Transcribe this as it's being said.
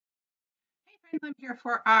I'm here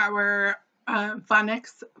for our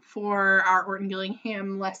phonics for our Orton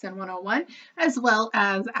Gillingham Lesson 101, as well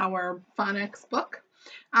as our phonics book.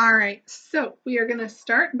 All right, so we are going to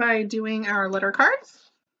start by doing our letter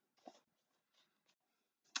cards.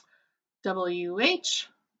 W-H,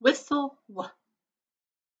 whistle, W.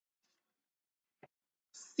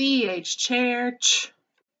 C-H, chair, ch.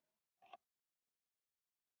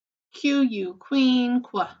 Q-U, queen,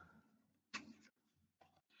 qu.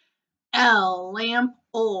 L, lamp,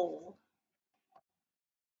 ol.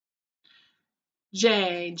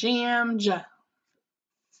 J, jam, j.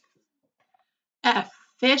 F,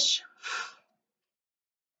 fish, f.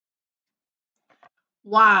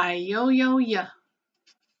 Y, yo, ya.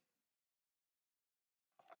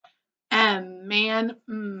 M, man,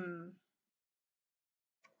 m.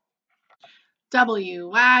 W,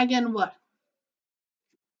 wagon, w.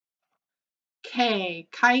 K,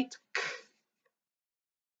 kite, k.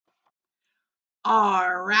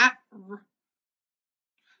 R, rat, r.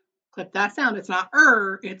 Clip that sound. It's not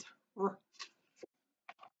it's r.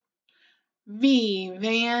 V,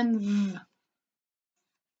 van, v.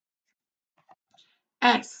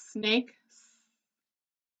 S, snake.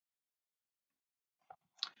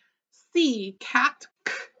 C, cat,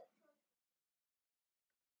 k.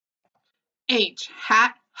 H,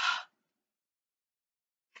 hat, h.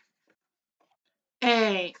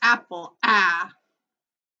 A, apple, ah.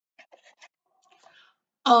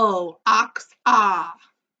 O, ox, ah.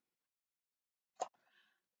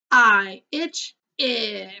 I, itch,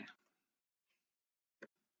 I.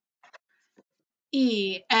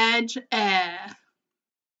 E, edge, eh.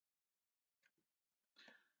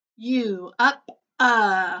 U, up,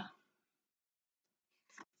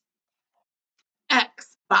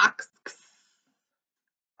 X, box, x.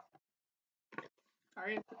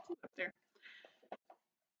 Sorry, I put two up there.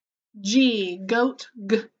 G, goat,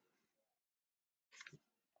 g.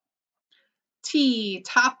 T,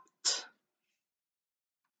 top, t.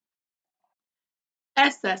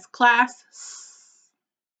 SS, class, s.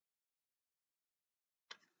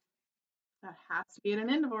 That has to be at an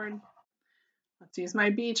end board. Let's use my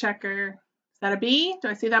B checker. Is that a B? Do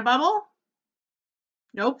I see that bubble?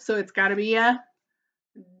 Nope, so it's got to be a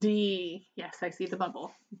D. Yes, I see the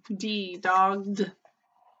bubble. D, dogged.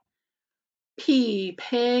 P,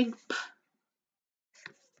 pig, p.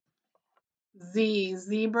 Z,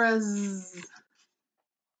 zebra, z.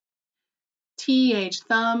 TH,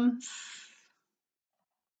 thumb, s.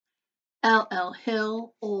 LL,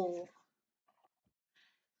 hill, ol.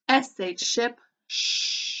 SH, ship,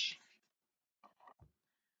 sh.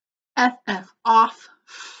 FF, off,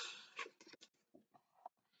 f.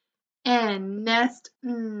 N, nest,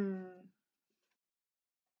 n.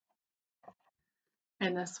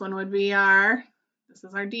 And this one would be this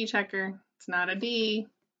is our D checker. It's not a D,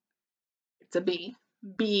 it's a B.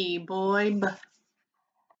 B, boy, b.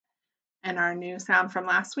 And our new sound from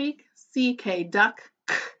last week, CK, duck,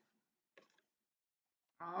 k.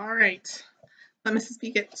 All right. Let Mrs. B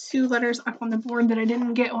get two letters up on the board that I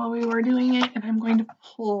didn't get while we were doing it, and I'm going to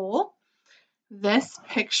pull this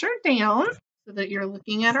picture down so that you're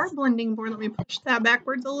looking at our blending board. Let me push that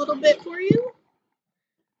backwards a little bit for you.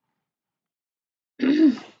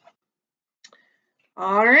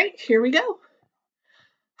 All right, here we go.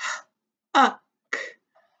 Huck,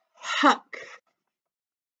 huck.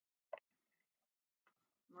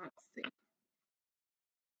 Let's see.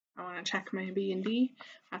 I want to check my B and D.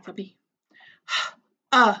 That's a B.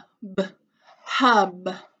 Hub, hub.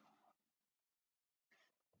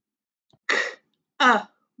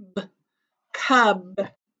 Up, cub.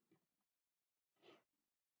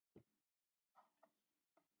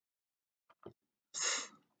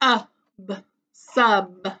 Up,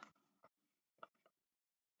 sub.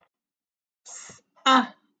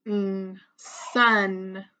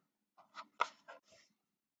 Sun.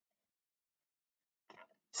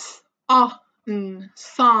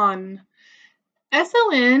 Son.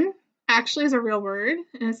 S-O-N actually is a real word,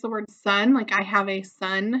 and it's the word son. Like I have a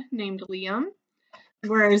son named Liam,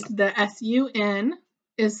 whereas the S-U-N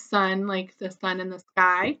is sun, like the sun in the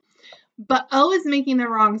sky. But O is making the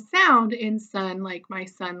wrong sound in son, like my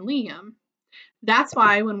son Liam. That's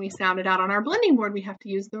why when we sound it out on our blending board, we have to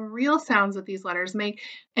use the real sounds that these letters make,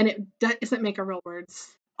 and it doesn't make a real word.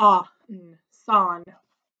 Son.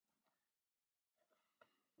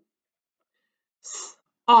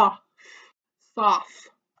 Off, soft.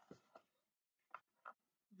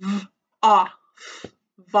 Off,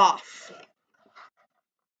 voff.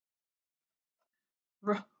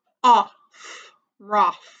 Off,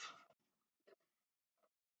 roff.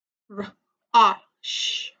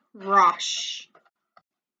 Osh, rosh.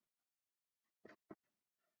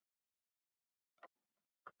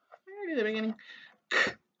 through the beginning.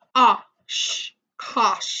 K-a-sh,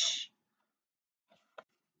 kosh.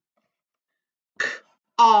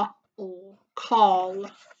 K-a-l, call.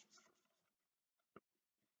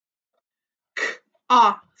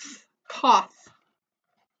 K-off, cough.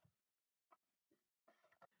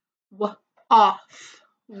 W-off,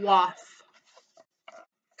 waff.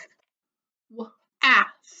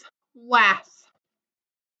 W-ath, wath.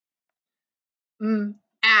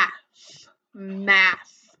 M-ath,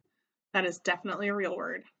 math. That is definitely a real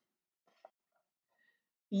word.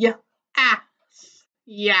 Y-ath,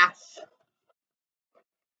 yath.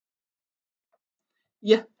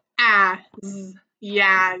 Y-az,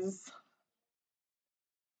 yaz.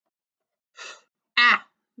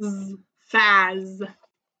 F-az, faz.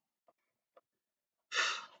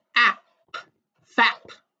 F-ap,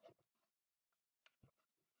 fap.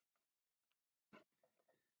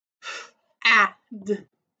 F-ad,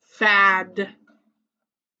 fad.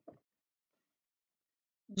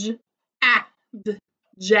 J-ad,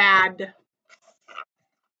 jad.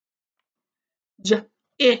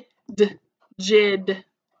 J-id, jid.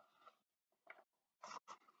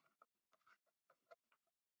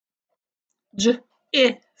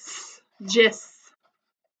 J-is, jis.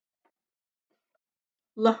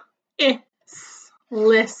 L-is,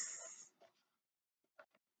 lis.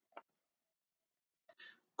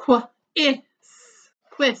 Qu-is,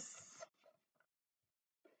 quis.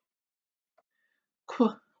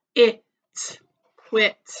 Quit,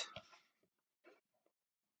 quit.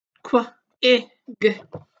 Quig,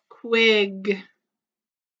 quig.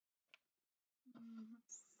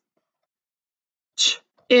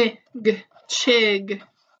 Chig, chig.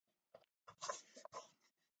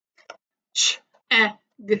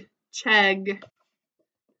 Cheg, cheg.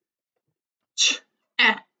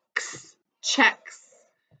 Chex, checks.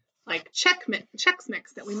 Like Chex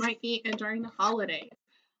Mix that we might eat during the holidays.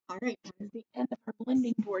 All right, that is the end of our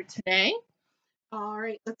blending board today. All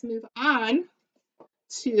right, let's move on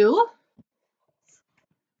to,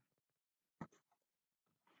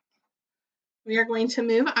 we are going to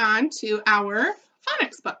move on to our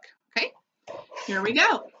phonics book. Okay, here we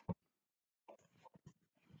go.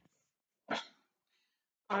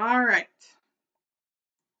 All right.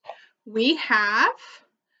 We have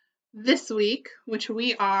this week, which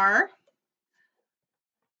we are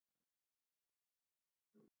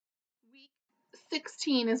week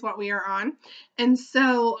 16 is what we are on. And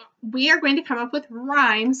so we are going to come up with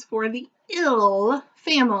rhymes for the ill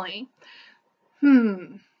family.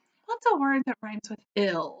 What's a word that rhymes with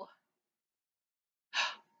ill?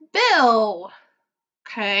 Bill.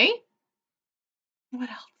 Okay. What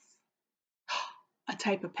else? A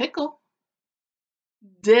type of pickle.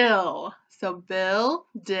 Dill. So bill,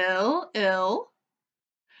 dill, ill.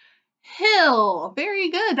 Hill. Very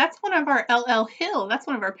good. That's one of our LL Hill. That's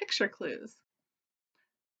one of our picture clues.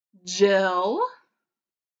 Jill.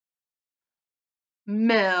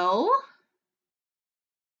 Mill.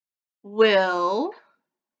 Will.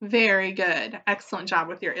 Very good. Excellent job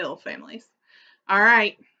with your ill families. All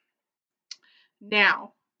right.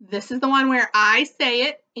 Now, this is the one where I say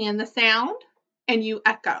it and the sound and you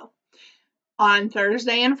echo. On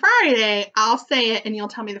Thursday and Friday, I'll say it and you'll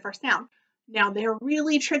tell me the first sound. Now, they're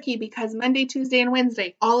really tricky because Monday, Tuesday, and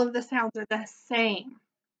Wednesday, all of the sounds are the same.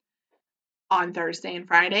 On Thursday and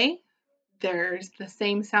Friday, there's the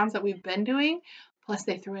same sounds that we've been doing, plus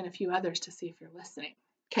they threw in a few others to see if you're listening.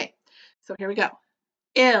 Okay, so here we go.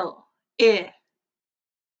 Ill, I.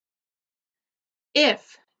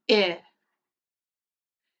 If, I.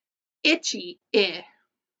 Itchy, I.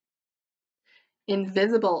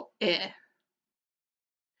 Invisible, I.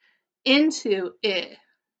 Into, I.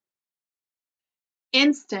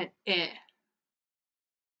 Instant, I.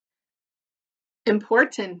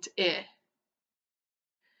 Important, I.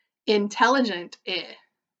 Intelligent, I.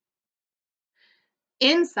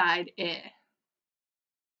 Inside, I.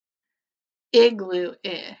 Igloo,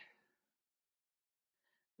 I.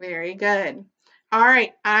 Very good. All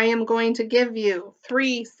right, I am going to give you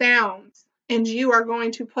 3 sounds, and you are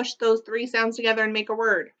going to push those 3 sounds together and make a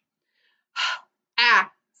word. As,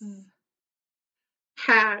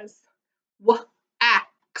 has,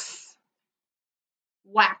 wax,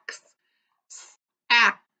 wax,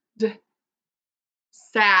 sad,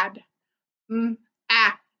 sad,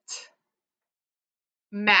 at,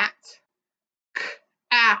 mat,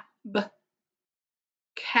 cab,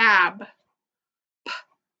 cab,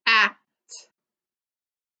 at,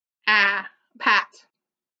 pat,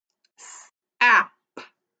 app,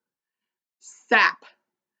 sap,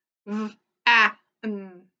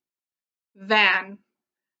 van,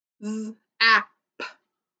 app,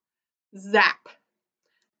 zap,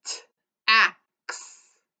 axe,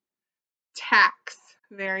 tax.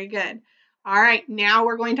 Very good. All right, now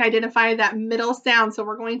we're going to identify that middle sound. So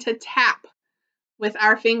we're going to tap with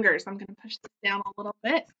our fingers. I'm going to push this down a little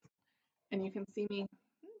bit, and you can see me.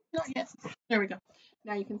 Not yet. There we go.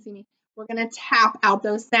 Now you can see me. We're going to tap out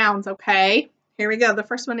those sounds, okay? Here we go. The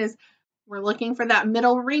first one is we're looking for that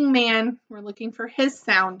middle ring man. We're looking for his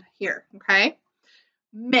sound here, okay?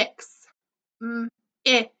 Mix.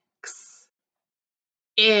 Ix.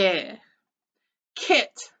 I.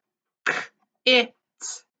 Kit. It.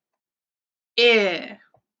 I.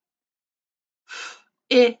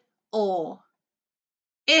 I. O.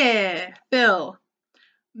 I. Bill.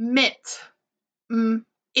 Mit.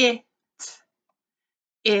 It.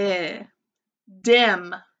 I.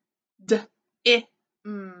 Dim. D. I.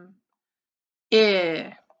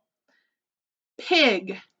 I.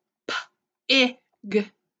 Pig. P.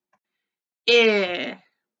 Ig. I.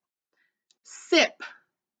 Sip.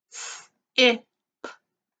 S. I.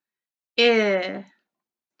 I.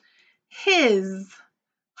 His.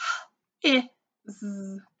 H.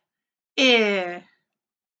 Is. I.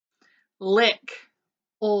 Lick.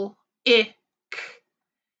 O. Ick.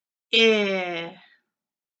 I.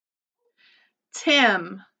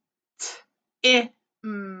 Tim. T.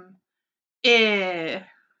 I.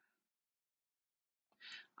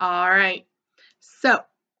 All right. So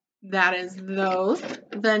that is those.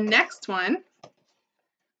 The next one,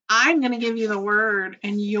 I'm going to give you the word,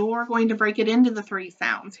 and you're going to break it into the 3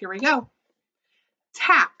 sounds. Here we go.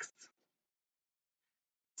 Tax.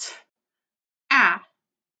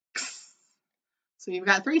 Tax. So you've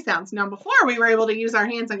got 3 sounds. Now, before we were able to use our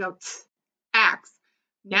hands and go ax.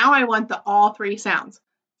 Now I want all 3 sounds.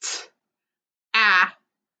 Ax.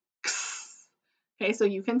 Okay, so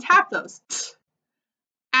you can tap those.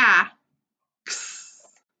 Ax.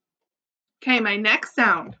 Okay, my next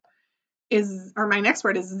sound is, or my next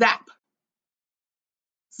word is zap.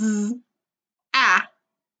 Z, a,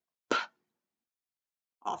 p.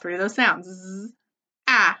 All 3 of those sounds. Z,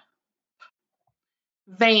 a,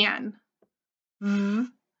 van. V,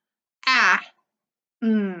 a,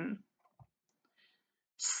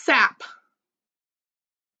 sap.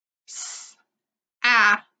 S,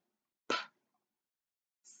 a, p.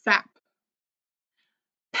 Sap.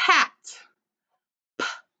 Pat. P,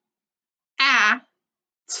 a,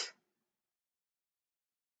 t.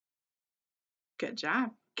 Good job.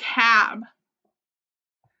 Cab.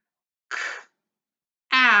 K,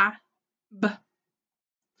 a, b.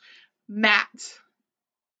 Mat.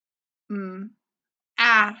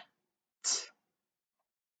 A, t.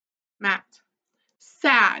 Mat.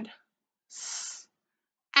 Sad. S,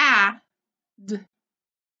 a, d.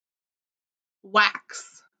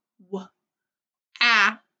 Wax. W,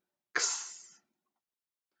 a, x.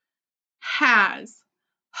 Has.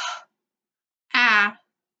 H, a,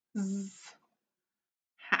 z.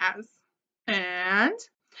 Has. And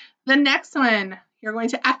the next one, you're going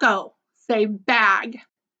to echo. Say bag.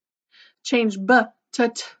 Change b to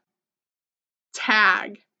t.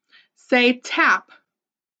 Tag. Say tap.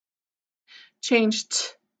 Change t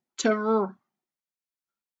to r.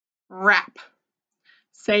 Wrap.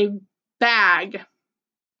 Say bag.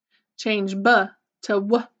 Change b to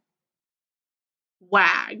w.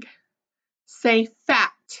 Wag. Say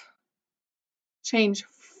fat. Change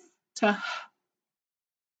f to h.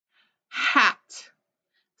 Hat.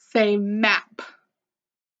 Say map.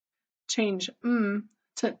 Change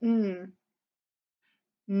to n.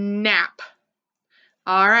 Nap.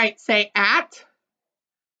 All right, say at.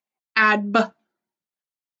 Add b.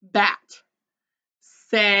 Bat.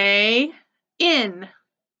 Say in.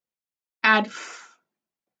 Add f.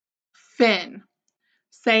 Fin.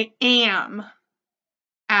 Say am.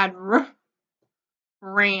 Add r.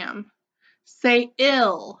 Ram. Say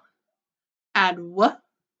ill. Add w.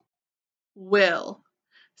 Will.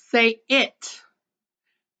 Say it.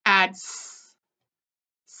 Add s.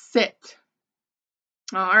 Sit.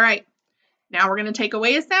 All right. Now we're going to take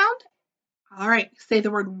away a sound. All right. Say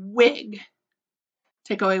the word wig.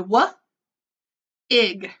 Take away w.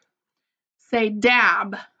 Ig. Say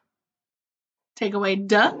dab. Take away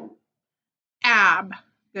d. Ab.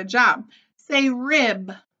 Good job. Say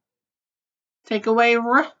rib. Take away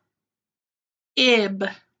r. Ib.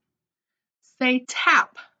 Say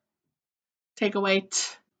tap. Take away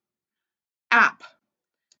t. App.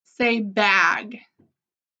 Say bag.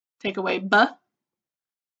 Take away b.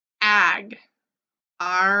 Ag.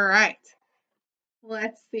 All right.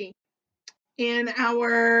 Let's see. In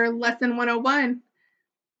our lesson 101,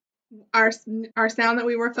 our sound that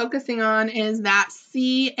we were focusing on is that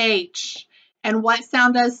CH. And what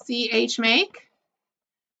sound does CH make?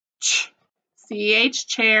 Ch. CH,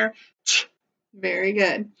 chair, ch. Very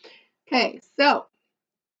good. Okay, so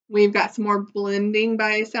We've got some more blending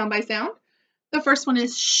by sound. The first one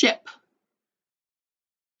is ship.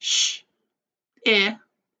 Sh, I,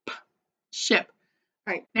 p, ship.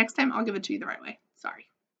 All right, next time I'll give it to you the right way. Sorry.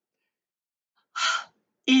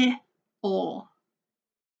 I, ol.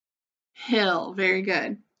 Hill. Very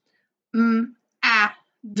good.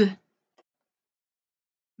 D.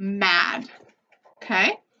 Mad.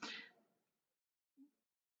 Okay.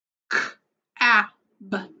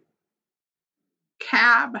 B.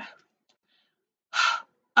 Cab.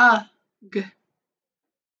 G.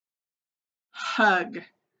 Hug.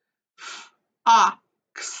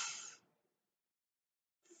 Ox.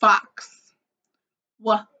 Fox.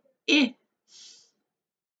 I.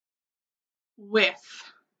 With.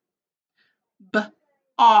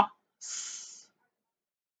 Boss.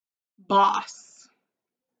 Boss.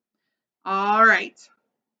 All right.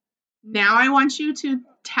 Now I want you to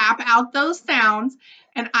tap out those sounds,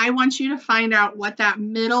 and I want you to find out what that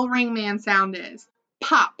middle ringman sound is.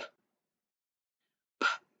 Pop. P,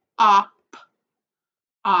 op.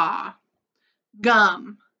 Ah.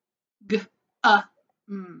 Gum. G,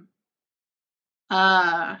 m.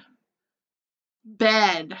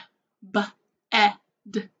 Bed. B,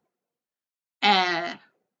 d,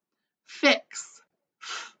 fix.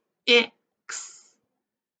 F,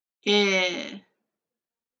 ix.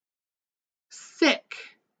 Sick.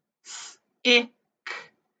 S, ick.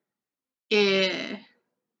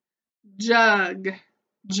 Jug.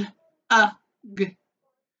 J, g.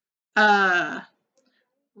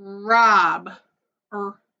 Rob.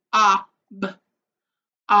 B,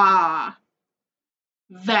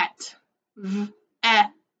 vet. V,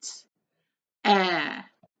 et.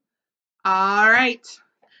 All right.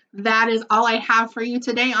 That is all I have for you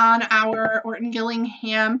today on our Orton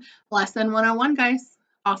Gillingham Lesson 101, guys.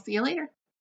 I'll see you later.